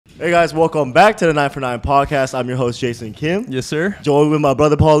Hey guys, welcome back to the 9 for 9 podcast. I'm your host, Jason Kim. Yes, sir. Joined with my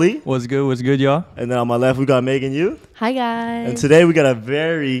brother, Paulie. What's good, y'all? And then on my left, we got Megan Yu. Hi, guys. And today, we got a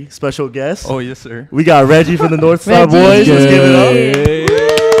very special guest. Oh, yes, sir. We got Regie from the NorthStarBoys. Let's give it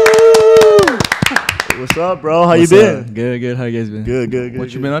up. What's up, bro? How you been? Good. How you guys been? Good.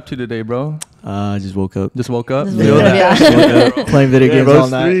 What you been up to today, bro? Just woke up. Just woke up? Playing video games all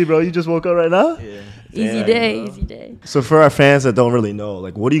night. 3, bro. You just woke up right now? Yeah. Easy day. So for our fans that don't really know,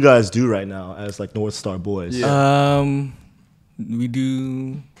 like, what do you guys do right now as like NorthStarBoys? Yeah. We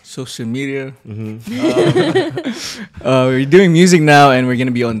do social media. We're doing music now, and we're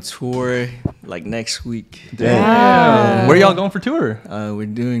gonna be on tour like next week. Damn. Wow. Where y'all going for tour? We're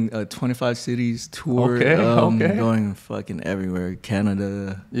doing a 25 cities tour. Okay. Going fucking everywhere.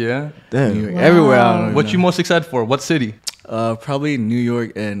 Canada. Yeah. Damn. New York, Wow. everywhere. I don't What know. you most excited for? What city? Probably New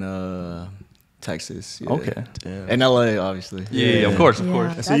York and Texas. Yeah. Okay. Damn. And LA, obviously. Yeah, of course.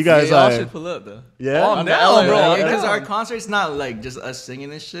 So you guys y'all are... should pull up though. Yeah? Oh, I'm down, bro. Because our concert's not like just us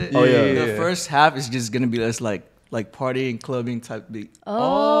singing and shit. Oh, yeah. The first half is just gonna be us like partying, clubbing type beat.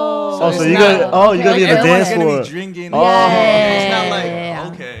 Oh, so it's you not- guys... you're going to be in the Everyone's dance gonna floor. be drinking. Oh. It's not like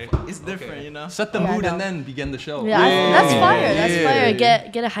Okay. it's different, you know. Set the Yeah, I mood know. and then begin the show. Yeah, that's fire. That's fire.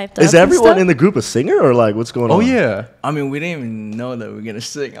 Get it hyped up. Is everyone in the group a singer or like what's going on? Oh, yeah. I mean, we didn't even know that we were gonna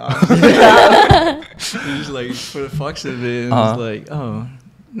sing. Honestly. We just like for the fucks of it, it was like, oh,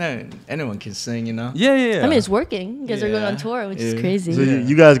 no, anyone can sing, you know. Yeah. I mean, it's working. You guys are going on tour, which is crazy. So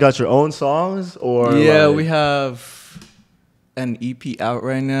you guys got your own songs or? Yeah, like- we have an EP out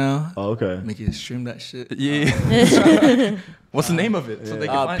right now. Oh, okay. Make you stream that shit. Yeah. What's the name of it? So they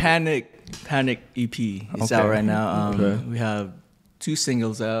can find it? Panic EP. It's Okay. out right now. Okay. We have 2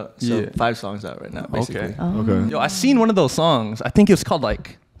 singles out, so Yeah. 5 songs out right now, basically. Okay. Okay. Yo, I seen one of those songs. I think it was called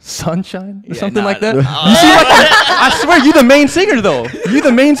like Sunshine or something like that. nah. You seem like I swear you the main singer though. You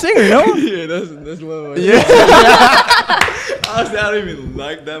the main singer, no? Yeah, that's one of my. Yeah. Honestly, I don't even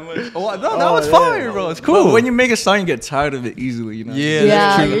like that much. Oh, no, that was fire, bro. It's cool. But when you make a song, you get tired of it easily, you know. Yeah,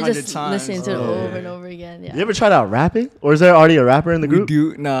 Yeah, true. you're 100 just times. listening to it over and over again. Yeah. You ever tried out rapping, or is there already a rapper in the We group?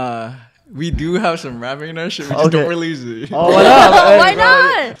 do we do have some rapping in our shit. We just Okay. don't release it. Oh, why not? Hey, Why bro.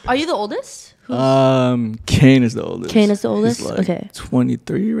 not? Are you the oldest? Kane is the oldest. Kane is the oldest? He's like Okay.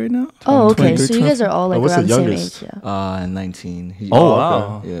 23 right now. Oh, okay. 23, So you guys are all like what's around the the same youngest? age. Yeah. 19. Oh,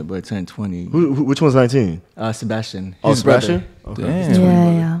 wow. Yeah, but turned 20. Which one's 19? Sebastian. Oh, His brother. Sebastian. Okay.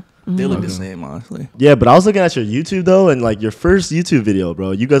 Damn. Yeah. They look the same, honestly. Yeah, but I was looking at your YouTube though, and like your first YouTube video,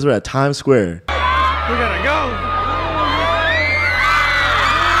 bro. You guys were at Times Square. We gotta go.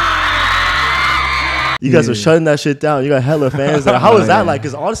 You guys were shutting that shit down. You got hella fans there. How was that like?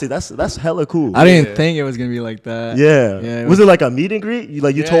 Because honestly, that's hella cool. I didn't think it was gonna be like that. Yeah. Yeah, Was it like a meet and greet? You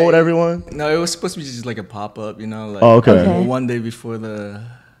Yeah, told everyone? No, it was supposed to be just like a pop up, you know. Like, Oh, okay. Okay. one day before the.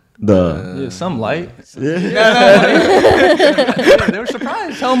 Yeah, some light. Yeah. They were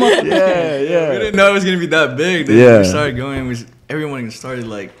surprised. Tell them up. We Yeah. didn't know it was gonna be that big. Then Yeah. we started going. Everyone started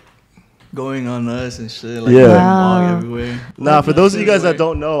like going on us and shit. Like, Yeah. blog everywhere. Nah, for those of you guys that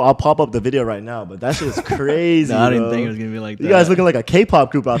don't know, I'll pop up the video right now. But that shit is crazy. No, I didn't bro. think it was gonna be like that. You guys looking like a K-pop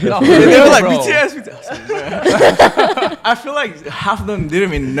group out there. They were like Bro. BTS. I feel like half of them didn't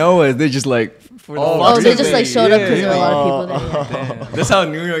even know us. They just like for the Oh, fucks they of just it. like showed up because Yeah, there were a lot yeah. of people there. Yeah. That's how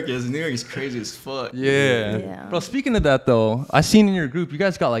New York is. New York is crazy as fuck. Yeah. Yeah. Bro, speaking of that though, I seen in your group you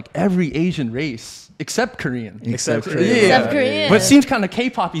guys got like every Asian race except Korean. Except Korean. Yeah. Except Korean. But it seems kind of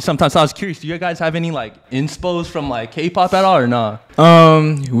K-poppy sometimes. So I was curious, do you guys have any like inspos from like K-pop at all or not?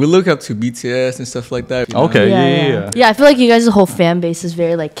 We look up to BTS and stuff like that. you know? Okay. Yeah. Yeah, I feel like you guys' whole fan base is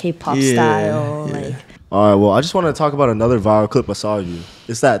very like K-pop Yeah, style. yeah. Like, All right, well, I just want to talk about another viral clip I saw of you.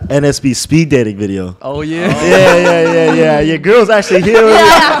 It's that NSB Speed Dating video. Oh yeah. Yeah. Your girl's actually here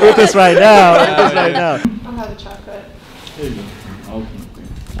with us right now. I'll have a chocolate.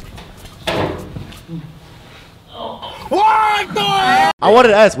 I wanted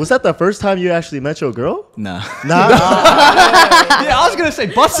to ask, was that the first time you actually met your girl? Nah. Nah. Yeah, I was gonna say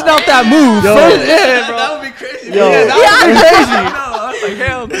busting out that move. Yo. First, yeah, bro. That would be crazy. Yo. Yeah, that would be crazy. No, I was like,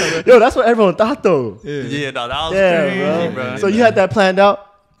 hell no. Yo, that's what everyone thought though. Yeah, no, that was Yeah, crazy, bro. bro. So you had that planned out?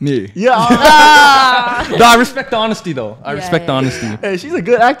 Me. Yeah. No, I respect the honesty though. I respect the honesty. Hey, she's a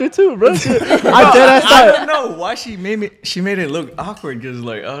good actor too, bro. I dead ass I thought. don't know why she made it look awkward because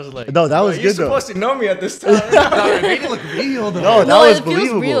like I was like, No, that was you're good, though. supposed to know me at this time. It made it look real though. No, that no, was it feels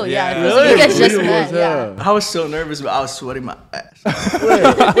believable. real. Yeah, it feels Really? like you guys just Believable met. as Yeah. hell. I was so nervous, but I was sweating my ass.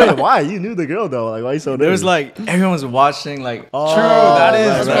 Wait, why? You knew the girl though. Like, why you so nervous? It was like everyone was watching. Like, Oh, True, that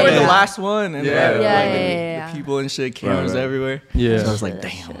is- I was right, probably right. the last one, and Yeah. like, Yeah, like, yeah. the people and shit, cameras right. everywhere. Yeah. So I was like, That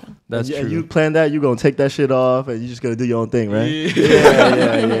damn. shit. That's and true. you planned that. You gonna take that shit off, and you just gonna do your own thing, right? Yeah.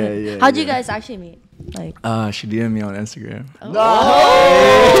 Yeah. How'd you guys actually meet? Like, She DM'd me on Instagram.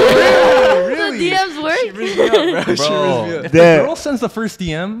 really? The DMs work? She rizzed me up, bro. Bro, if the girl sends the first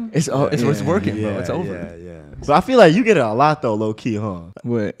DM, it's working, bro. It's over. Yeah. But I feel like you get it a lot though, low key, huh?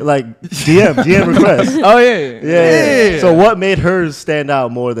 What? Like DM requests. Oh yeah. Yeah. So what made hers stand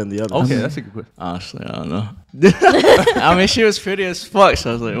out more than the others? Okay, that's a good question. Honestly, I don't know. I mean, she was pretty as fuck,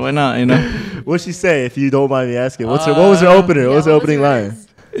 so I was like, why not? You know. What'd she say? If you don't mind me asking, what was her opener? What was her opening line?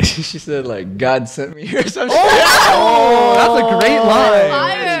 She said like God sent me here or something. Oh, that's a great line.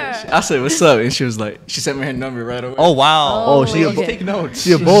 Fire. I said, what's up? And she was like, she sent me her number right away. Oh wow. Oh, she okay. Take notes.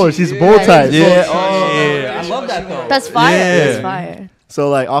 She's a bold type. Yeah. Yeah. I love that though. That's fire. Yeah. That's fire. So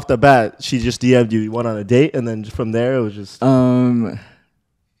like off the bat, she just DM'd you. You went on a date, and then from there it was just.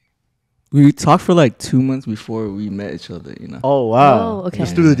 We talked for like 2 months before we met each other. You know. Oh wow. Oh, okay.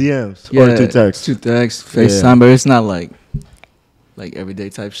 Just through the DMs or through text. Through text, FaceTime, but it's not like everyday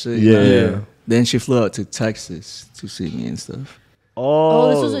type shit. You know? Yeah. Then she flew out to Texas to see me and stuff. Oh,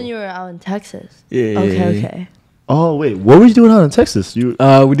 this was when you were out in Texas. Yeah. Okay. Oh wait, what were you doing out in Texas? You.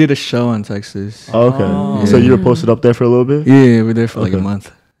 We did a show in Texas. Oh, okay. So you were posted up there for a little bit. Yeah, we were there for like a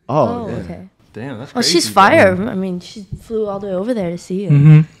month. Oh. Okay. Damn, that's Oh, crazy. she's fire. I mean, she flew all the way over there to see you.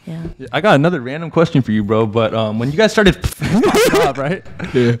 Mm-hmm. Yeah. I got another random question for you, bro. But when you guys started popping up, right?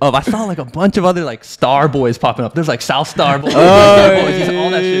 Yeah. I saw like a bunch of other like star boys popping up. There's like SouthStarBoys, all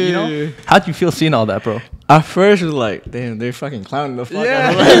that shit. You know? How'd you feel seeing all that, bro? At first, it was like, damn, they're fucking clowning the fuck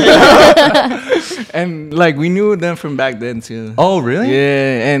out of us. And like, we knew them from back then too. Oh, really?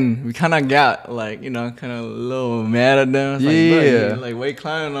 Yeah, and we kind of got like, you know, kind of a little mad at them. It's Yeah. Like, like, wait,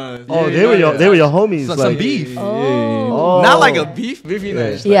 clowning on us. Oh, Yeah, they were your homies. Some like, beef. Oh. Not like a beef, you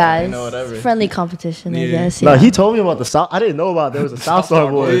know. Just like, Yeah, you it's know, whatever. friendly competition, I Yeah. guess. No, Yeah. he told me about the South. I didn't know about there was a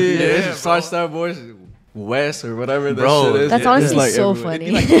SouthStarBoys. Yeah, it's SouthStarBoys West or whatever that Bro, shit is. That's Yeah, honestly it's like so everywhere.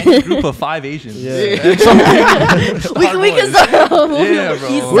 funny. Like any group of 5 Asians. Yeah. we can start our own Yeah, bro.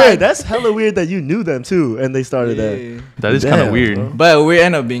 East Weird. side. That's hella weird that you knew them too, and they started that. Yeah. That is kind of Damn, weird. bro. But we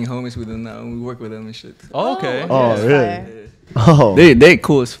end up being homies with them now. We work with them and shit. Oh, okay. Oh, that's really? fire. Oh, They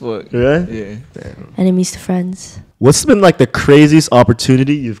cool as fuck. yeah. Yeah. Enemies to friends. What's been like the craziest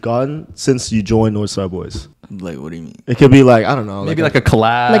opportunity you've gotten since you joined NorthStarBoys? Like, what do you mean? It could be like, I don't know, Maybe like a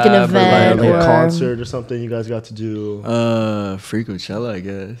collab. Like an or event like or- a concert or something you guys got to do. Free Coachella, I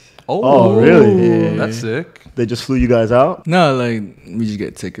guess. Oh, really? Yeah. That's sick. They just flew you guys out? No, like we just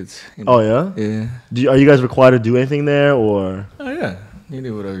get tickets. You know? Oh yeah. Yeah. Are you guys required to do anything there, or? Oh yeah. You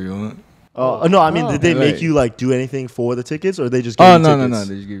do whatever you want. Oh no, I mean, did they make Right. you like do anything for the tickets, or they just? Give Oh you no, tickets?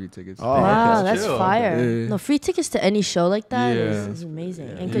 They just give you tickets. Oh, Wow, okay. that's chill. fire. Yeah. No, free tickets to any show like that Yeah. is amazing.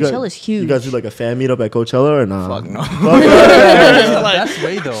 And You guys- Coachella's huge. You guys do like a fan meetup at Coachella or not? Fuck no. That's the best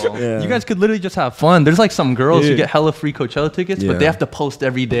way though. Yeah. You guys could literally just have fun. There's like some girls who Yeah. get hella free Coachella tickets, Yeah. but they have to post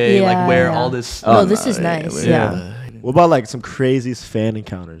every day, like Yeah, wear yeah. all this. Oh, Oh, this no, is yeah, nice. yeah. Yeah. What about like some craziest fan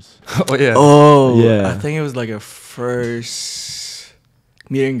encounters? Oh yeah. Oh Yeah. I think it was like a first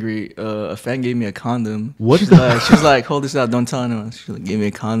meet and greet. A fan gave me a condom. What She's the- like, she was like, hold this out, don't tell anyone. She like gave me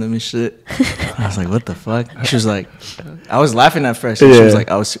a condom and shit. I was like, what the fuck? She was like, I was laughing at first. And She was Yeah. like,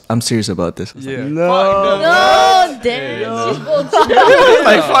 I'm serious about this. I was Yeah. No, Oh, damn. She's bold.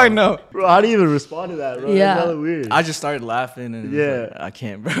 like, fuck no. bro, how do you even respond to that, bro? Yeah. That's hella weird. I just started laughing and Yeah. like, I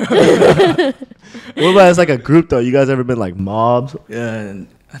can't, bro. What about as like a group though? You guys ever been like mobs? Yeah, and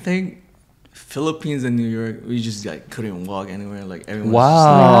I think Philippines and New York, we just like couldn't walk anywhere. Like everyone Wow. was just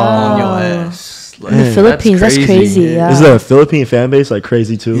like on your ass. Like, The Philippines, that's crazy. crazy. Yeah. Is there a Philippine fan base like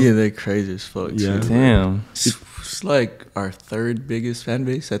crazy too? yeah, they're crazy as fuck. Yeah. too. Damn. It's like our third biggest fan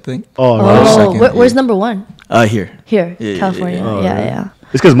base, I think. Oh, Oh, really? second, where's yeah. number one? Here. Here, Yeah, yeah, California. yeah. Oh, Yeah, really? yeah.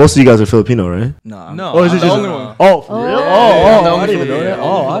 It's because most of you guys are Filipino, right? No. No. Oh, is it I'm just the only one. Oh, for real? Oh. Oh, I the didn't even know only- that. yeah,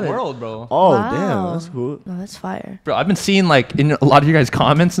 Oh, in I the didn't. world, bro. Oh, Wow. damn, that's cool. No, that's fire. Bro, I've been seeing like in a lot of your guys'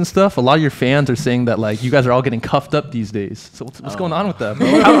 comments and stuff, a lot of your fans are saying that like you guys are all getting cuffed up these days. So what's going on with that,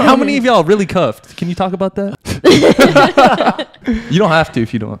 bro? How many of y'all are really cuffed? Can you talk about that? You don't have to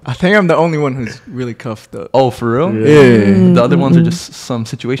if you don't. I think I'm the only one who's really cuffed up. Oh, for real? Yeah. The other ones are just some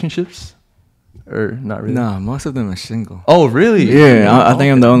situationships? Or not really? Nah, most of them are single. Oh, really? Yeah, I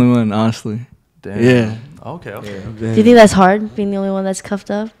think I'm the only one, honestly. Damn. Yeah. Okay, okay. Do you think that's hard, being the only one that's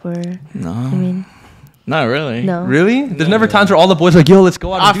cuffed up? Or, No. I mean, Not really. no. Really? There's never times where all the boys are like, yo, let's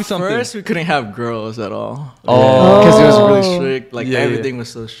go out and At do something. first, we couldn't have girls at all. Oh. Because it was Oh. really strict. Like, Yeah, yeah. everything was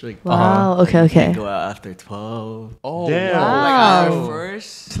so strict. Wow. Okay, You okay. can't go out after 12. Oh, Damn. Wow. Like, our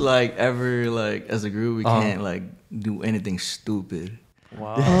first, like, ever, like, as a group, we Uh-huh. can't, like, do anything stupid.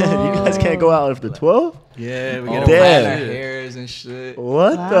 wow. You guys can't go out after 12? Yeah, we Oh, gotta plan damn. our hairs and shit.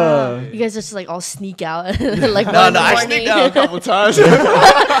 What Wow. the? You guys just like all sneak out. Like No, one I morning. sneaked out a couple times.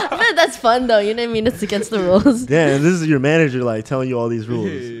 I bet fun though. You know what I mean? It's against the rules. Damn, this is your manager like telling you all these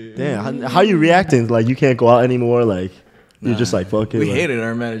rules. Damn, how you reacting? Like you can't go out anymore. Like you're just like fuck it. We like, hated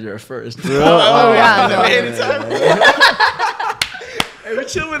our manager at first. Oh yeah. No. Hey, we're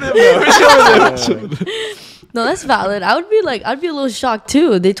chill with him, bro. We're chill with him. No, that's valid. I'd be a little shocked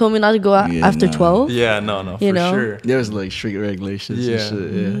too. They told me not to go out after 12. Yeah, no, You for know? sure. There was like strict regulations and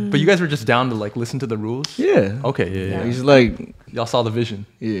shit. Yeah. But you guys were just down to like listen to the rules. Yeah. Okay, yeah. He's like, Y'all saw the vision.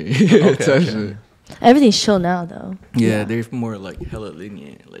 yeah. Okay. Everything's chill now though. Yeah, they're more like hella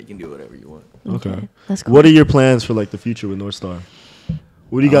lenient. Like you can do whatever you want. Okay. That's cool. What are your plans for like the future with NorthStar?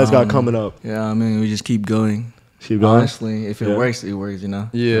 What do you guys got coming up? Yeah, I mean, we just keep going. Keep going. Honestly, if it works, it works. You know.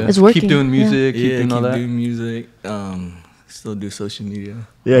 Yeah. It's working. Keep doing music. Keep doing all that. doing music. Still do social media.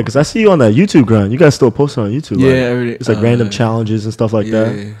 Yeah, because I see you on that YouTube grind. You guys still posting on YouTube, Yeah, right? every day. It's like random challenges and stuff like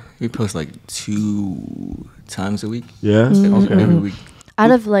that. Yeah, we post like 2 times a week. Yeah. Every week.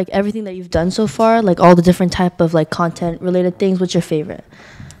 Out of like everything that you've done so far, like all the different type of like content related things, what's your favorite?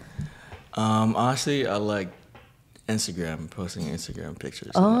 Honestly, I like Instagram, posting Instagram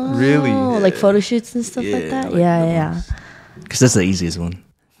pictures. Oh, Really? like photo shoots and stuff like that. like Yeah. Because that's the easiest one.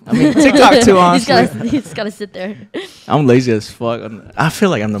 I mean, TikTok too, honestly. He's just gotta sit there. I'm lazy as fuck. I feel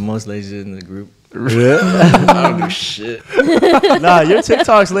like I'm the most lazy in the group. Yeah. I don't do shit. Nah, your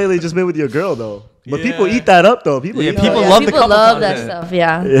TikToks lately just been with your girl though. But people eat that up though. People eat people that up. love the people couple love that content. stuff.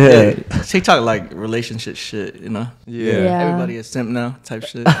 Yeah. Yeah. TikTok like relationship shit, you know? Yeah. Everybody is simp now type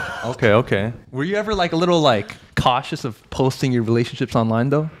shit. Okay. Were you ever like a little like cautious of posting your relationships online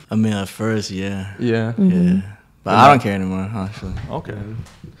though? I mean, at first, yeah. Yeah. Yeah. But I don't care anymore, honestly. Okay.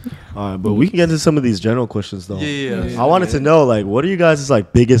 All right, but we can get into some of these general questions though. Yeah. I wanted to know like what are you guys'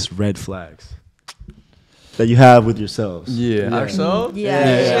 like biggest red flags that you have with yourselves? Yeah. Ourselves?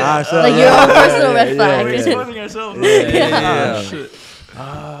 Yeah. Ourselves. Like your own personal red flag. Exposing ourselves.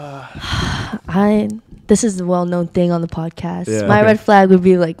 This is a well-known thing on the podcast. Yeah. My red flag would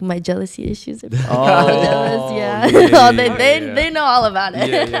be like my jealousy issues. If people are jealous, yeah, they know all about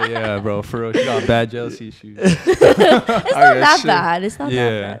it. Yeah, bro. For real, she got bad jealousy issues. It's not that bad. It's not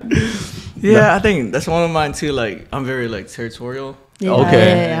Yeah. that bad. Yeah, I think that's one of mine too. Like, I'm very like territorial. Yeah,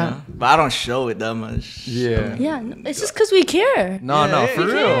 Okay. Yeah. But I don't show it that much. Yeah. No, it's just because we care. No, for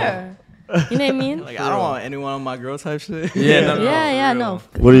We real. care. You know what I mean? Like, I don't want anyone on my girl type shit. Yeah, no. Yeah, for no.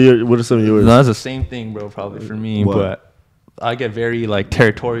 real. What are some of yours? No, that's the same thing, bro. Probably for me, What? but I get very like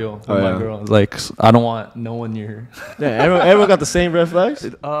territorial with my yeah. girl. Like I don't want no one near her. Yeah, everyone got the same red flags?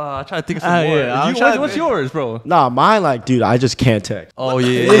 I try to think of some more. yeah, I'm You- trying to what's think. yours, bro? Nah, mine like, dude, I just can't text. Oh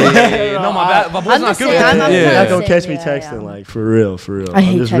yeah. No, my bad. My boy's I'm not the good same. with I'm that. the You're same. not gonna catch me Yeah, texting, yeah. like for real. I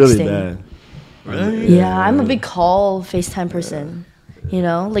hate I'm just really texting. bad. Really? Yeah, I'm a big call FaceTime person. You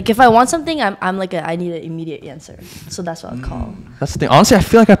know, like if I want something, I'm like I need an immediate answer. So that's what I'll call. That's the thing. Honestly, I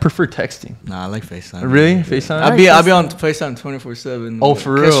feel like I prefer texting. Nah, I like FaceTime. Really? FaceTime? I'll be on FaceTime 24/7. Oh,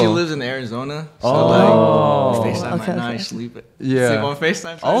 for Because she real? lives in Arizona. So Oh. like, FaceTime Okay, at night, okay. sleep Yeah. on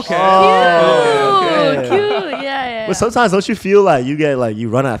FaceTime. Okay. Cute. Yeah. But sometimes don't you feel like you get like you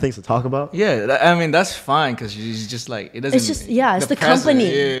run out of things to talk about? Yeah, I mean that's fine because it's just like it doesn't. It's just it's the present,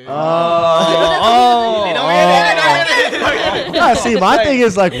 company. Yeah. Yeah, see, my thing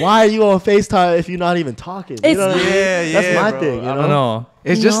is like, why are you on FaceTime if you're not even talking? You It's- know what I mean? That's my bro. thing. You I know? don't know.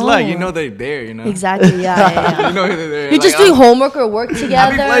 It's just No. like they're there, you know. Exactly. Yeah. You know they're there. You're Like, just doing homework or work I be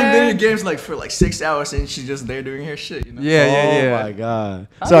together. playing video games like for like 6 hours and she's just there doing her shit, you know. Oh my god.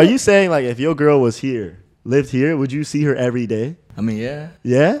 So are you saying like if your girl was here, lived here, would you see her every day? I mean, yeah.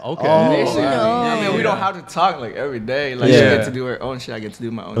 Yeah. Okay. Basically, no. I mean, we don't have to talk like every day. Like Yeah. she gets to do her own shit, I get to do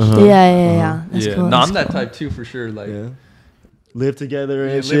my own Yeah. shit. That's Yeah. cool. No, that's I'm that cool. type too for sure. Like Yeah. Live together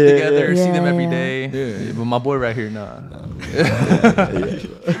yeah, and live shit. together, see them Yeah, every yeah. day. Yeah. But my boy right here, nah.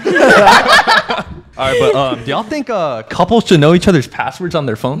 All right, but do y'all think couples should know each other's passwords on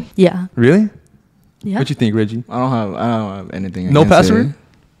their phone? Yeah. Really? Yeah. What you think, Reggie? I don't have anything. No against password? it.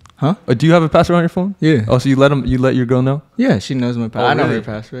 Huh? Do you have a password on your phone? Yeah. Oh, so you let your girl know? Yeah, she knows my password. Oh, I know really? her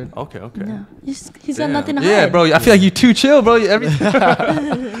password. Okay. Yeah. He's got Damn. nothing to hide. Yeah, bro. I feel like you too chill, bro.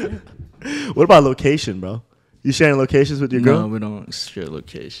 Everything. What about location, bro? You sharing locations with your No, girl? we don't share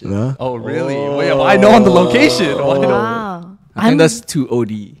location. No. Oh, really? Wait, why no on the location? Why no? Wow. I think that's too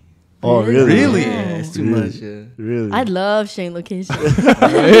OD. Oh, really? Really? Yeah, it's too Really? much. Yeah. Really? I'd love sharing location.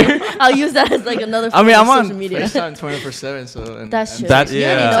 I'll use that as like another. I mean, form I'm of on social media. FaceTime 24/7, so. That's true. That- You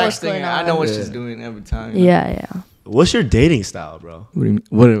already yeah. know what's Texting, going on. I know what Yeah. she's doing every time. you know? Yeah. What's your dating style, bro? What do you mean?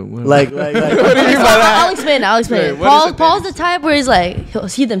 What Like, what do you mean by that? I'll explain. Wait, what is Paul's the type where he's like, he'll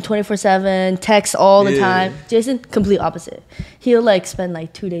see them 24/7, text all the time. Jason, complete opposite. He'll like spend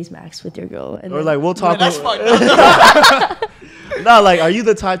like 2 days max with your girl. And or then, like we'll talk. That's fucked up. No, like, are you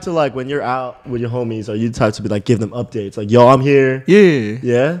the type to like when you're out with your homies? Are you the type to be like give them updates? Like, yo, I'm here. Yeah.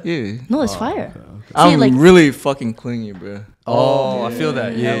 Yeah. Yeah. no, it's fire. I'm like- really fucking clingy, bro. Oh, I feel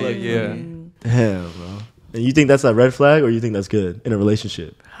that. Yeah, Hella yeah. Damn, bro. And you think that's a red flag, or you think that's good in a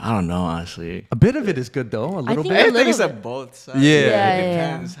relationship? I don't know, honestly. A bit of it is good though. A little think bit. a I think it's little at both sides. Yeah. Yeah, It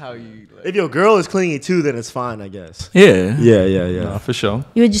yeah, depends how you. Like, If your girl is clingy too, then it's fine, I guess. yeah. Yeah. No, for sure.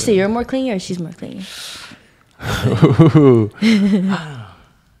 You would just say you're more clingy or she's more clingy?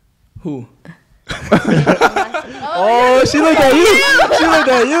 Who? Oh, she looked at you. She looked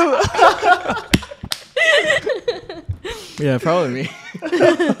at you. Yeah, probably me.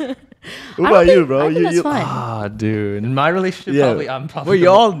 What about you, bro? I think that's fine. Ah, dude. In my relationship, Yeah. I'm probably. Wait,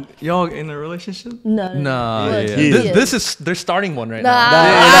 y'all in a relationship? No. Nah, Well, yeah. he This is they're starting one right Nah.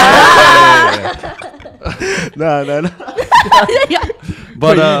 No. Yeah.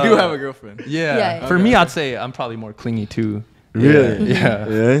 But you do have a girlfriend. Yeah. Yeah. For me, I'd say I'm probably more clingy too. Really? Yeah.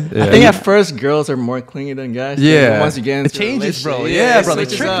 Yeah. I think at first girls are more clingy than guys. Yeah. But once you get into It changes, a bro. relationship- Yeah, bro, they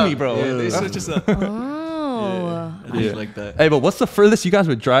switches tricked up. me, bro. Yeah, they switch us up. Oh. I just like that. Hey, but what's the furthest you guys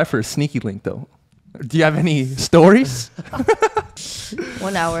would drive for a sneaky link though? Do you have any stories?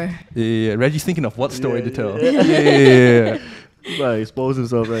 1 hour. Yeah, Reggie's thinking of what story Yeah, to tell. yeah. Yeah. He's about to expose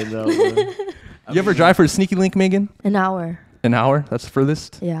himself right now, bro. You ever drive for a sneaky link, Megan? An hour. An hour? That's the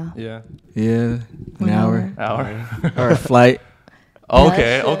furthest? Yeah. Yeah. Yeah, an hour. Hour. Or a flight.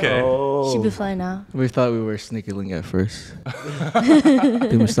 Okay, That's okay. Oh. She'd be flying now. We thought we were sneaky link at first.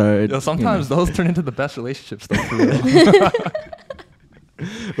 Then we started. Yo, sometimes those turn into the best relationships though, for real.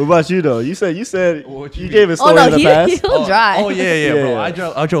 What about you though? You said What you you gave a Oh story no, in the past. he'll drive. Oh yeah, bro. Yeah.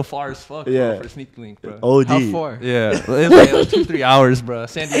 I drove far as fuck Yeah. bro, for sneaky link, bro. OD. How far? Yeah, it's like 2-3 hours, bro.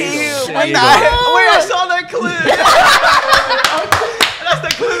 San Diego. San Diego. Wait, I saw that clip. That's the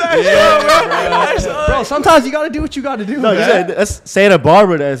clip that I saw, Bro, sometimes you gotta do what you gotta do. No, you man. said that's Santa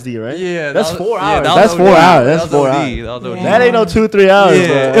Barbara to SD, right? Yeah, that's that 4 was- yeah, hours. that That's was 4 OD. hours. That's That 4 was OD. hours. That was OD. Yeah. That ain't no 2-3 hours. Yeah,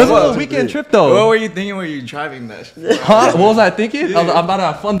 bro. it was a little 2-3. weekend trip What though. were you thinking when you driving that? Huh? What was I thinking? I'm about to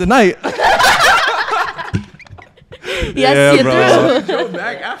have fun tonight. Yes, you bro. do. Drove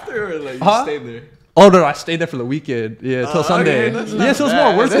back after or like you Huh? stayed there? Oh no, I stayed there for the weekend. Yeah, till Sunday. okay, that's Yeah, not so it's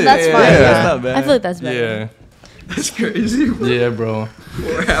bad. more worth it. That's fine. Yeah. That's not bad. I feel like that's better. Yeah. That's crazy. Yeah, bro.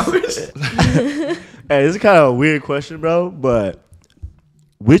 4 hours. Hey, this is kind of a weird question, bro, but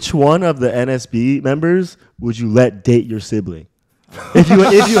which one of the NSB members would you let date your sibling? If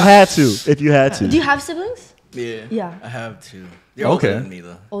you had to. Do you have siblings? Yeah. Yeah. I have two. They're Okay. older than me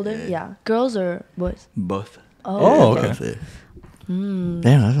though. Older? Yeah. Girls or boys? Both. Oh, okay. Both, yeah. Damn,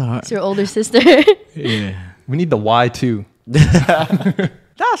 that's hard. It's your older sister. Yeah. We need the why too.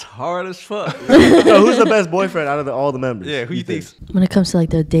 That's hard as fuck. So who's the best boyfriend out of all the members? Yeah, who you think? When it comes to like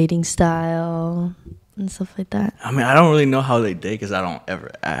their dating style and stuff like that. I mean, I don't really know how they date because I don't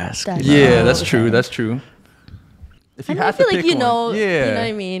ever ask. That's Yeah, Oh, that's okay. true. That's true. If I, you know, I had to feel like pick you one. know. Yeah. You know what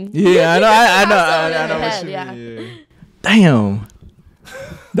I mean? Yeah, I know. I Something in know your what head, you yeah. mean. Yeah. Damn.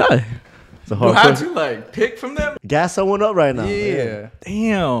 That. It's a Do hard I have question. to like pick from them? Gas someone up right now. Yeah.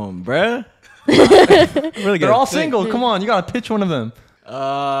 Damn, bruh. Really They're all single. Come on, you gotta pitch one of them.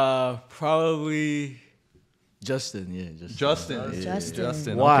 Probably Justin. Yeah, Justin.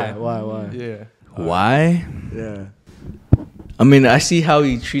 Justin. Why? Okay. Why? Yeah. Why? Yeah. I mean, I see how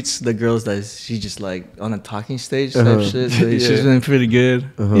he treats the girls that she just like on a talking stage type shit. So she's Yeah. been pretty good.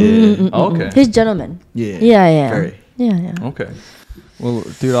 Okay. He's gentleman. Yeah. Yeah. Very. Yeah. Okay. Well,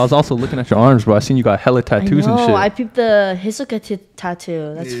 dude, I was also looking at your arms, bro. I seen you got hella tattoos and shit. I peeped the Hisoka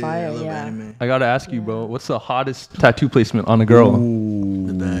tattoo. That's fire. I love Yeah. anime. I gotta ask you, bro. What's the hottest tattoo placement on a girl?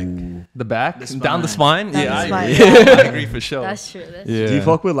 The back. The back, The down the spine. spine. Down the I spine, agree. yeah. I agree for sure. That's true. That's Yeah. Do you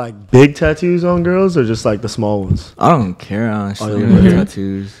fuck with like big tattoos on girls or just like the small ones? I don't care honestly Oh, you about don't care?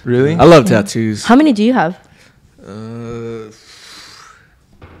 tattoos. Really? I love tattoos. How many do you have? Uh,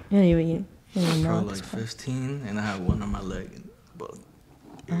 You don't even know. probably like 15, and I have one on my leg. Both.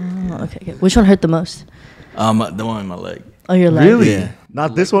 Oh, okay. Which one hurt the most? The one on my leg. Oh, your leg. Really? Yeah.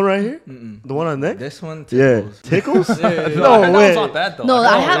 Not this one right here? The one on the neck? This one. Yeah. Tickles. Tickles? I heard No that way. one's not bad though. No,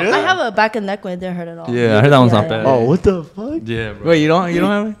 I have really? I have a back and neck one. It didn't hurt at all. Yeah, I heard that one's not Yeah, bad. Oh, what the fuck? Yeah, bro. Wait, you don't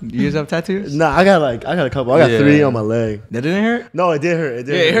have it? You just have tattoos? Nah, I got a couple. I got Yeah. 3 on my leg. That didn't hurt? No, it did hurt. It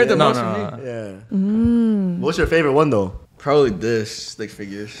did Yeah, it hurt the No, most no, for no. me. Yeah. What's your favorite one though? Probably this, stick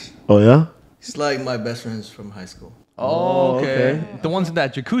figures. Oh yeah? It's like my best friends from high school. Oh, okay. okay. The ones in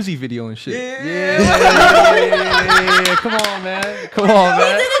that jacuzzi video and shit. Yeah. Come on, man. Come on,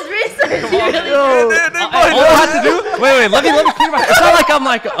 man. He did his research. He really did. All I have to do? Wait. Let me clear my. It's not like I'm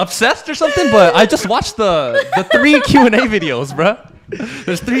like obsessed or something, but I just watched the 3 Q&A videos, bruh.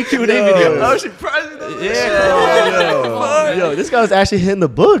 There's 3 Q&A videos. Oh, she probably doesn't. Yo, this guy was actually hitting the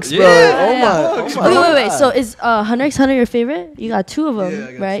books, bro. Yeah. Oh my Wait. So is Hunter x Hunter your favorite? You got 2 of them, Yeah,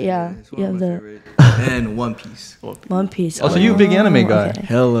 I got right? two. Yeah. It's You one have of my the favorite. And One Piece. One Piece. Oh, so you a big anime guy? Okay.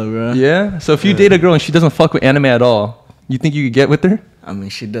 Hella, bro. Yeah. So if you date a girl and she doesn't fuck with anime at all, you think you could get with her? I mean,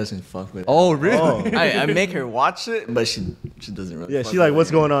 she doesn't fuck with it. Oh, really? I make her watch it, but she doesn't really. Yeah, fuck she like, with what's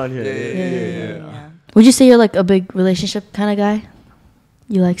it. going on here? Yeah. Would you say you're like a big relationship kind of guy?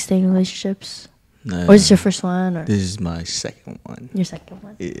 You like staying in relationships? Nah, Or is this your first one? Or This is my second one. your second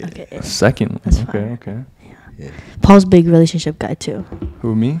one? Yeah. Okay. Second. That's okay. fine. Yeah. Paul's big relationship guy too.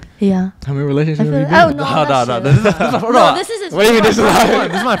 Who, me? Yeah. How many I relationships feel have you like, been? oh, no, This is no, this is his What do you mean this is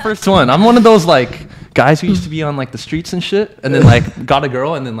this is my first one. I'm one of those like guys who used to be on like the streets and shit, and then like got a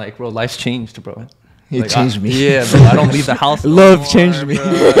girl, and then like, bro, life's changed, bro. He Like, changed me. Yeah, bro. I don't leave the house. no Love more, changed me. bro.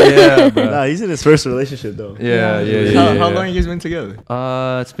 Yeah, bro. Nah, he's in his first relationship though. Yeah. How long you guys been together?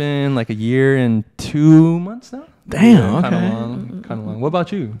 It's been like a year and 2 months now. Damn, Kind okay. of long. Kind of long. What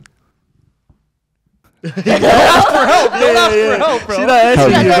about you? Yeah. She not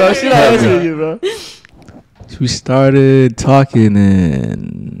answering you, bro. She not answering you, bro. We started talking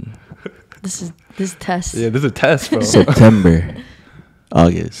in This is test. Yeah, this is a test, bro. September,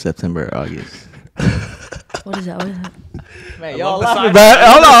 August. What is that? Man, y'all laughing, bro.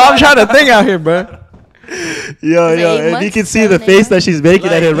 Hold on, I'm trying to think out here, bro. Yo, Is it 8 if you months? can see the 7, 8 face that she's making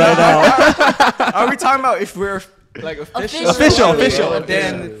at him right now. Are we talking about if we're like official? Official. And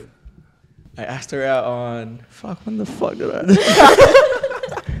then I asked her out on when the fuck did I?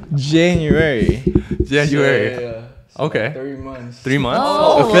 January. Yeah. Okay. 3 months. 3 months?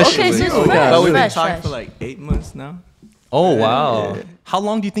 Oh, Officially. okay, so it's Oh, fresh, but we've been fresh, talking fresh. for like 8 months now. Oh, wow. Yeah. How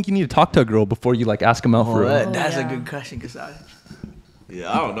long do you think you need to talk to a girl before you like ask him out for it? That's yeah. a good question, cause I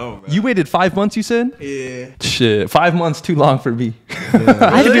don't know, bro. You waited 5 months, you said? Yeah. Shit, 5 months too long for me.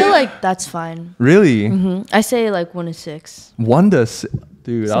 I feel like that's fine. Really? I say like 1 to 6. 1 to 6.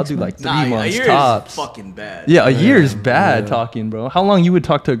 Dude, I'll 6 do like 3 Nah, a months year tops. is fucking bad. Yeah, a year is bad talking, bro. How long you would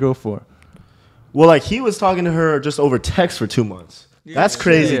talk to a girl for? Well, like he was talking to her just over text for 2 months. That's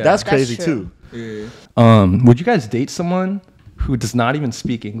crazy. Yeah. That's That's crazy true. too. Yeah. Would you guys date someone who does not even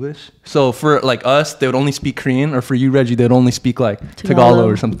speak English? So for like us, they would only speak Korean, or for you, Reggie, they'd only speak like Tagalog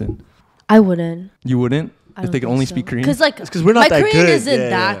or something. I wouldn't. You wouldn't? I If they could only speak Korean? Because like, Because we're not my that Korean good. isn't Yeah,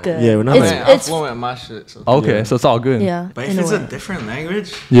 that yeah. good. Yeah, we're not It's, that I'm it's fluent in my shit. So. Okay, so it's all good. yeah. But in if a it's way. a different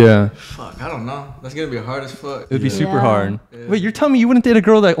language, Yeah. fuck, I don't know. That's gonna be hard as fuck. It'd be super Yeah. hard. Yeah. Wait, you're telling me you wouldn't date a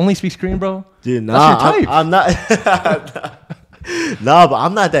girl that only speaks Korean, bro? Dude, That's nah, your type. I'm not. Nah, but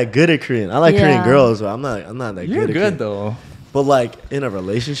I'm not that good at Korean. I like Korean Yeah. girls, but I'm not that You're good. good at Korean. though. But like in a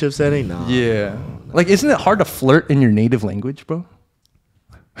relationship setting, nah. Yeah. Like, isn't it hard to flirt in your native language, bro?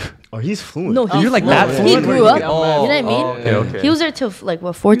 Oh, he's fluent. No, You're like that He fluent? grew up. Oh, you know what I mean? okay. He was there till like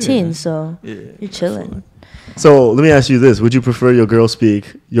what 14, so Yeah. you're chilling. So let me ask you this: would you prefer your girl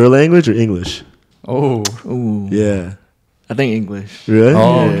speak your language or English? Oh. Ooh. Yeah. I think English. Really?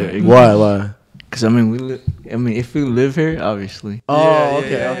 Oh, Yeah. okay. Why? Why? Cause I mean if we live here, obviously. Oh,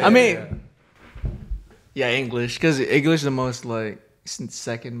 okay. I mean, yeah, English. Cause English is the most like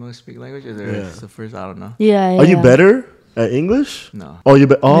second most speak language. Or Yeah. it's the first. I don't know. Yeah. Are you better at English? No, Oh, you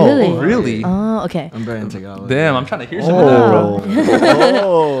Oh, Really? Really? Oh, okay. I'm better in Tagalog. Damn, I'm trying to hear some of that, bro.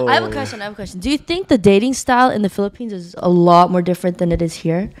 Oh. I have a question. Do you think the dating style in the Philippines is a lot more different than it is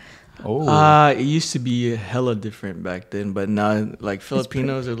here? Oh. It used to be hella different back then, but now like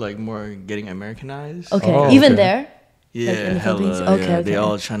Filipinos are like more getting Americanized. Okay, Oh, even okay. there. Yeah, in the hella. Philippines? Yeah, Okay, they okay.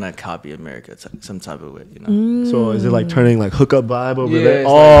 all trying to copy America some type of way, you know. So is it like turning like hookup vibe over Yeah, there? it's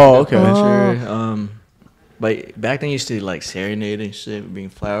Oh, like okay. culture. But back then you used to like serenade and shit, bring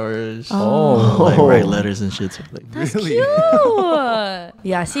flowers, Oh. like write letters and shit. So, like That's Really? cute.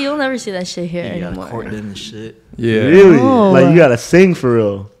 Yeah, see, you'll never see that shit here you gotta anymore. court them and shit. Yeah. Really? Oh. Like you gotta sing for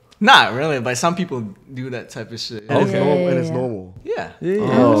real. Not really, but some people do that type of shit. And it's Okay. normal. And it's Yeah. normal. Yeah.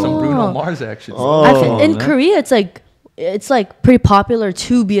 Yeah. Some Bruno Oh. Mars action. Oh. I feel, in man. Korea, it's like pretty popular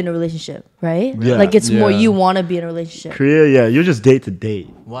to be in a relationship, right? Yeah. Like it's more Yeah. you want to be in a relationship. Korea, yeah, you're just date to date.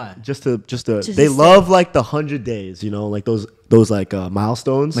 Why? Just to Just they to love like the 100 days, you know, like those like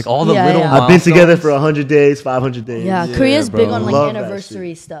milestones. Like all the Yeah, little yeah. I've been together for milestones. 100 days, 500 days. Yeah, Yeah, Korea's big bro. on like Love that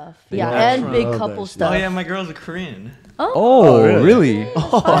anniversary stuff. They Yeah, love and that big shit. couple Oh, stuff. Oh yeah, my girl's a Korean. Oh, really? really? Yeah.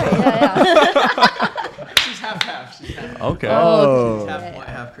 She's half half. Okay. Oh. Half white,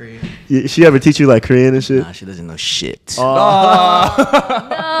 half Korean. She ever teach you like Korean and shit? Nah, she doesn't know shit. No.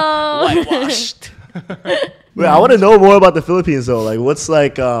 Whitewashed. Wait, I want to know more about the Philippines though. Like, what's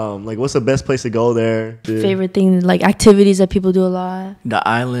what's the best place to go there? Dude? Favorite thing, like activities that people do a lot. The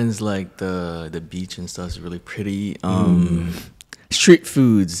islands, like the beach and stuff, is really pretty. Street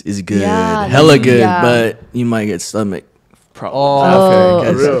foods is good, Yeah, hella good, yeah. but you might get stomach problems. Oh,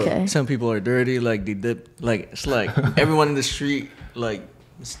 after, 'cause okay. Some people are dirty, like they dip, like it's like everyone in the street, like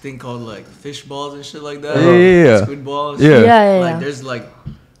this thing called like fish balls and shit like that. Yeah. Squid balls. Yeah. Like there's like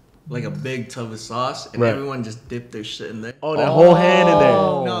a big tub of sauce, and Right. everyone just dip their shit in there. Oh, that whole hand in there.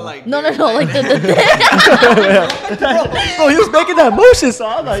 No, like No, like the Oh, he was making that motion, so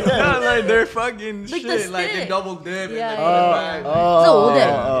I'm like, yeah. No, like they're fucking Like the shit. Like they stick. double dip. Yeah, and yeah, they yeah. put it back. It's like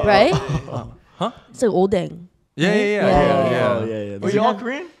oldeng, right? Huh? It's like oldeng. Yeah. Oh, yeah. Were you all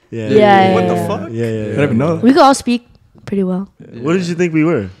Korean? Yeah. Yeah. What the yeah. fuck? Yeah. I didn't even know. We could all speak pretty well. What did you think we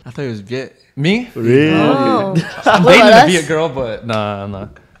were? I thought it was Viet. Me? Really? Oh, I'm What dating about a us? Viet girl, but nah.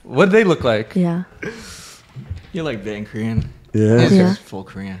 What do they look like? yeah. You're like Viet and Korean. Yeah. It's Yeah. just full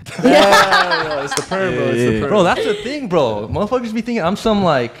Korean. Yeah, it's the perm, bro. It's the perm. Bro, that's the thing, bro. Motherfuckers be thinking I'm some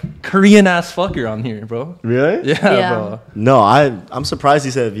like Korean ass fucker on here, bro. Really? Yeah, Yeah. bro. No, I'm surprised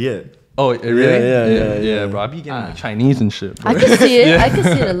he said Viet. Oh, really? Yeah. bro. I be getting like Chinese and shit, bro. I can see it. I can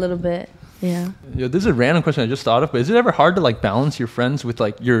see it a little bit. Yeah. Yo, this is a random question I just thought of, but is it ever hard to like balance your friends with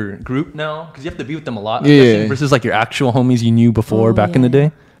like your group now? Because you have to be with them a lot, I'm Yeah. guessing, versus like your actual homies you knew before Oh, back in the yeah.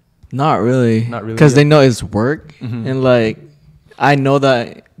 day. Not really. Not really, Because yeah. they know it's work. Mhm. And like, I know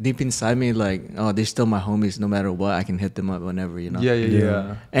that deep inside me, like, oh, they're still my homies no matter what. I can hit them up whenever, you know?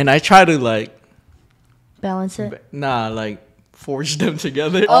 Yeah. And I try to like, Balance it. like, forge them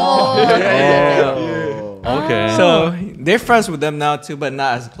together. Oh. Okay. So they're friends with them now too, but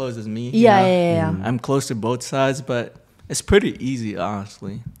not as close as me. you Yeah, know? yeah. I'm close to both sides, but it's pretty easy,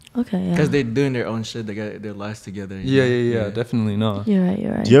 honestly. Okay. Because Yeah. they're doing their own shit. They got their lives together. you Yeah. know? Definitely no. You're right.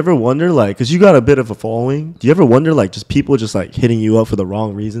 You're right. Do you ever wonder, like, because you got a bit of a following, do you ever wonder, like, just people just, like, hitting you up for the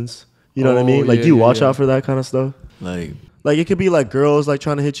wrong reasons? You know what I Oh, mean? Like, yeah, do you yeah, watch yeah. out for that kind of stuff? Like, Like, it could be, like, girls, like,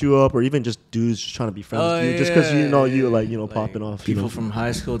 trying to hit you up, or even just dudes just trying to be friends with you, just because, you know, you, like, popping off. people you know? from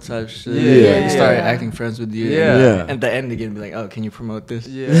high school type shit. Yeah. They start Yeah. acting friends with you. Yeah. Yeah. And at the end, they're gonna be like, oh, can you promote this?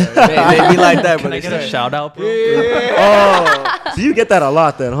 Yeah. they be like that, Can but I they get a start. shout out, bro? Oh, so you get that a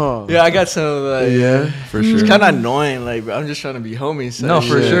lot then, huh? Yeah, I got some of that. Yeah. For sure. It's kind of annoying. Like, I'm just trying to be homies. So No,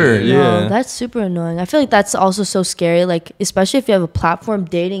 for yeah. sure. No, Yeah. that's super annoying. I feel like that's also so scary. Like, especially if you have a platform,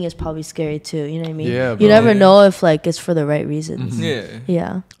 dating is probably scary too. You know what I mean? Yeah, You bro. never know if like it's for the right reasons. Yeah.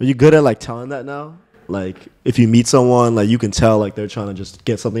 Yeah. Are you good at, like, telling that now? Like, if you meet someone, like, you can tell, like, they're trying to just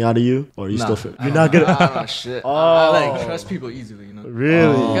get something out of you? Or you still feel... You're not good I at... don't know shit. I like trust people easily, you know.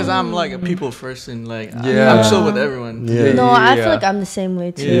 Really? Because I'm like a people person. Like, Yeah. I'm chill with everyone. Yeah. No, I Yeah. feel like I'm the same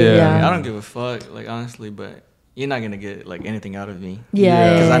way too. Yeah. Yeah. I don't give a fuck, like, honestly, but you're not gonna get like anything out of me.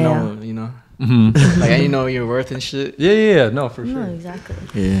 Yeah. Because yeah, I yeah. know, you know, Mhm. like, you know your worth and shit. Yeah. No, for No, sure. exactly.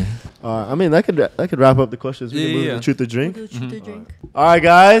 Yeah. I mean, that could wrap up the questions. We can Yeah, move yeah. to Truth or Drink. We'll do truth or drink. All right,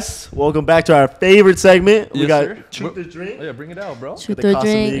 guys. Welcome back to our favorite segment. We Yes, got sir. Truth or Drink. Oh, yeah, bring it out, bro. Truth The or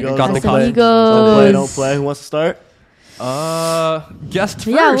drink. Casamigos. Got the Don't Casamigos. play, don't play. Who wants to start? Guest first.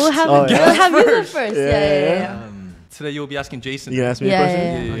 Yeah, we'll have, Oh, yeah. we'll have you go First. first. Yeah, Yeah. Today you'll be asking Jason. You gonna ask me Yeah, a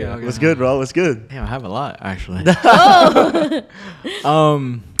question? yeah, yeah. Okay. What's good, bro? What's good? Damn, I have a lot actually.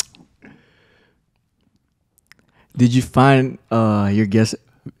 Oh. Did you find your guest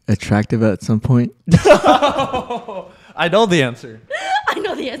attractive at some point? I know the answer. I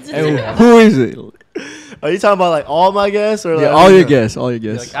know the answer to Hey, that. who is it? Are you talking about like all my guests or Yeah, like all your guests, all your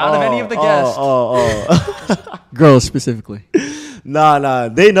guests, Like, out of any of the guests. girls specifically. Nah.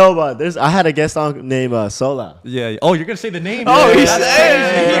 They know about this. I had a guest on named Sola. Yeah. Oh, you're gonna say the name? Oh, yeah, he that's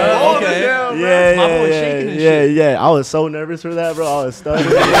said crazy, it, bro. bro. Okay. Yeah, My boy shaking his shit. yeah. I was so nervous for that, bro. I was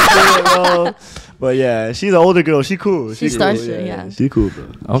stuttering, bro. But yeah, she's an older girl. She cool. She cool, starts it, yeah. She cool,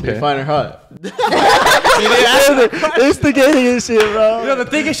 bro. Okay. You find her hot. Instigating and shit, bro. You know, the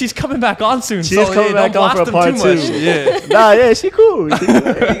thing is, she's coming back on soon. She's so, coming back don't on for blast a them part too two. much. Yeah. Nah, yeah, she cool. She cool. You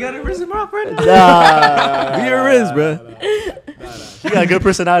gotta raise him up right now. Nah. Be your Riz, bro. She got a good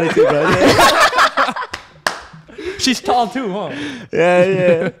personality too, bro. She's tall too, huh?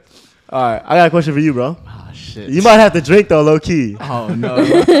 Yeah. All right, I got a question for you, bro. Oh shit. You might have to drink though, low key. Oh no.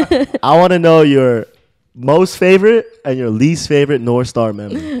 I want to know your most favorite and your least favorite North Star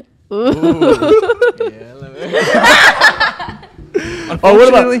member. Yeah, Oh,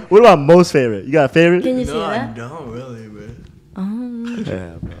 what about most favorite? You got a favorite? Can you see no, I that? don't really, bro.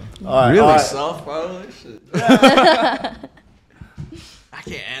 Yeah, bro. All right, Really? all right. Myself, probably. Shit. I I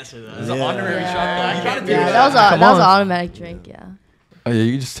can't answer that. It's an honorary shot. Though. You gotta do Yeah, it. that was Come an on. automatic drink. Yeah. Oh yeah,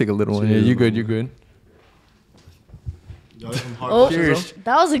 you just take a little one. Yeah, you good. You good. Oh, Cheers.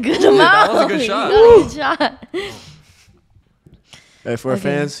 that was a good amount. that was a good shot. You got a good shot. Hey, for our Okay.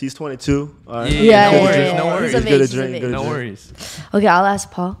 fans, he's 22. All right. Yeah, no yeah, worries. yeah, No yeah. worries. He's of He's good age, at he's of drink, age. good at No drink. worries. Okay, I'll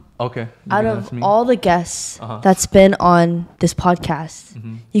ask Paul. Okay. Out of all the guests that's been on this podcast,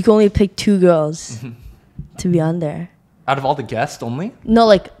 Mm-hmm. you can only pick 2 girls to be on there. Out of all the guests only? No,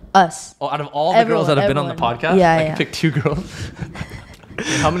 like us. Oh, out of all the girls that have been on the Everyone. podcast? Yeah, I yeah. can pick 2 girls.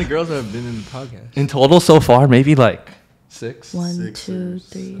 How many girls have been in the podcast? In total so far, maybe like 6. 1, 2,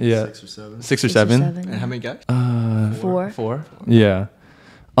 3, Yeah. 6 or 7. 6 or 6 7. And how many guys? 4. 4. Yeah.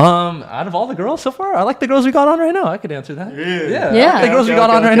 Out of all the girls so far, I like the girls we got on right now. I could answer that. Yeah. Yeah. I like the girls we Okay, got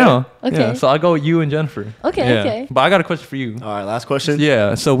okay, on right okay. now. Okay. Yeah, so I'll go with you and Jennifer. Okay, Yeah. okay. But I got a question for you. All right, last question.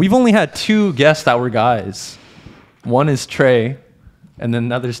 Yeah. So we've only had 2 guests that were guys. One is Trey, and then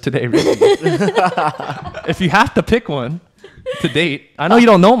another's today, Regie. If you have to pick one to date, I know you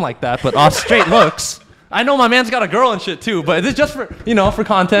don't know him like that, but off straight looks, I know my man's got a girl and shit too. But it's just for for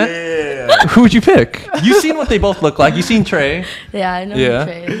content. Yeah. Who would you pick? You've seen what they both look like. You've seen Trey. Yeah, I know Yeah.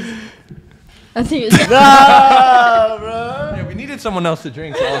 who Trey is. I think it's Nah, bro. Yeah, we needed someone else to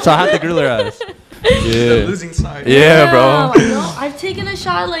drink, so I had to grill her ass. The Yeah. losing side. Yeah, bro. I know. I've taken a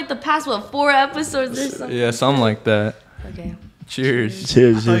shot like the past 4 episodes or something. Yeah, something like that. Okay. Cheers.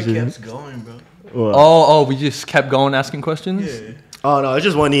 Cheers, I cheers, thought it cheers. kept going, bro. What? Oh, we just kept going asking questions. Yeah. Oh no, it's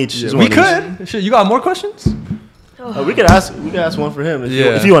just one each. Just We one each. could. Shit, you got more questions? We could ask one for him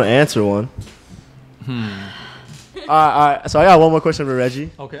Yeah. if you want to answer one. All right. So I got one more question for Reggie.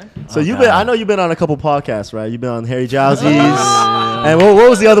 Okay. So I know you've been on a couple podcasts, right? You've been on Harry Jowsey's, and what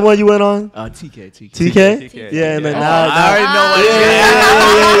was the other one you went on? TK. TK. Yeah, and then now. I already know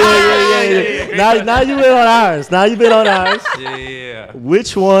what Now you've been on ours. Now you've been on ours. Yeah.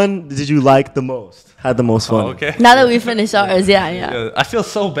 Which one did you like the most? Had the most fun? Okay. Now that we finished ours, yeah. Yeah, I feel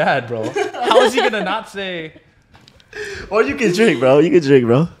so bad, bro. How is he gonna not say? Or you can drink, bro. You can drink,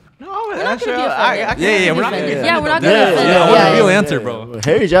 bro. We're not gonna be offended. Yeah, we're not offended. gonna Yeah, we're not gonna Yeah, offend. yeah, I want Yeah, a real yeah. answer, bro.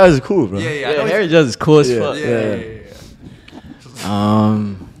 Harry Jowsey is cool, bro. Yeah. Harry Jazz is cool as Yeah. fuck.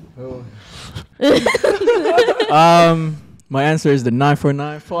 My answer is the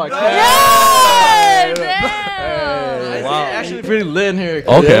 949 fuck. Yeah, damn. Wow. Actually pretty lit in here.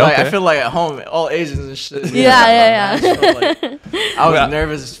 Okay, Like, okay. I feel like at home, all Asians and shit. Yeah. So, like, I was Yeah.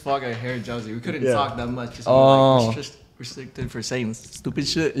 nervous as fuck at Harry Jowsey. We couldn't Yeah. talk that much. Cause Oh. we were just restricted for saying stupid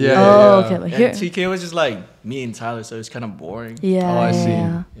shit. Yeah. Oh, okay. But And here. TK was just like me and Tyler, so it was kind of boring. Yeah. Oh, I see.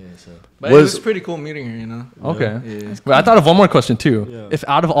 yeah. But it was pretty cool meeting her, you know. Okay. Yeah. Well, I thought of one more question too. Yeah. If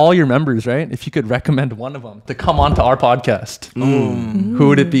out of all your members, right, if you could recommend one of them to come onto our podcast, who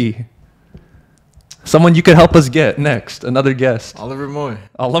would it be? Someone you could help us get next, another guest. Oliver Moore.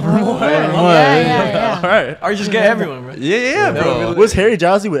 Oliver Moore. Yeah. All right. Or just get everyone, bro. Yeah, bro. Was Harry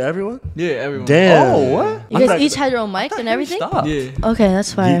Jowsey with everyone? Yeah, everyone. Damn. Oh, what? You guys each had your own mic and everything? Stop. Yeah. Okay,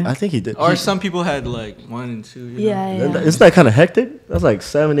 that's fine. I think he did. Or some people had like 1 and 2. You know? Yeah. Isn't that kind of hectic? That's like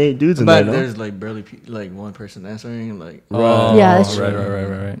 7, 8 dudes in But there. No? there's like barely like one person answering. Like, Oh, Yeah, that's right, true.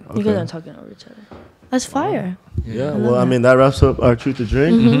 right. You guys aren't talking over each other. That's fire. Yeah. Well, I mean, that wraps up our Truth to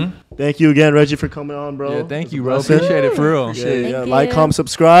Drink. Thank you again, Reggie, for coming on, bro. Yeah, thank It's you, a bro. blessing. Appreciate it for real. Yeah, Thank yeah. you. Like, comment,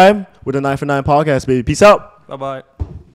 subscribe with a 9 for 9 podcast, baby. Peace out. Bye-bye.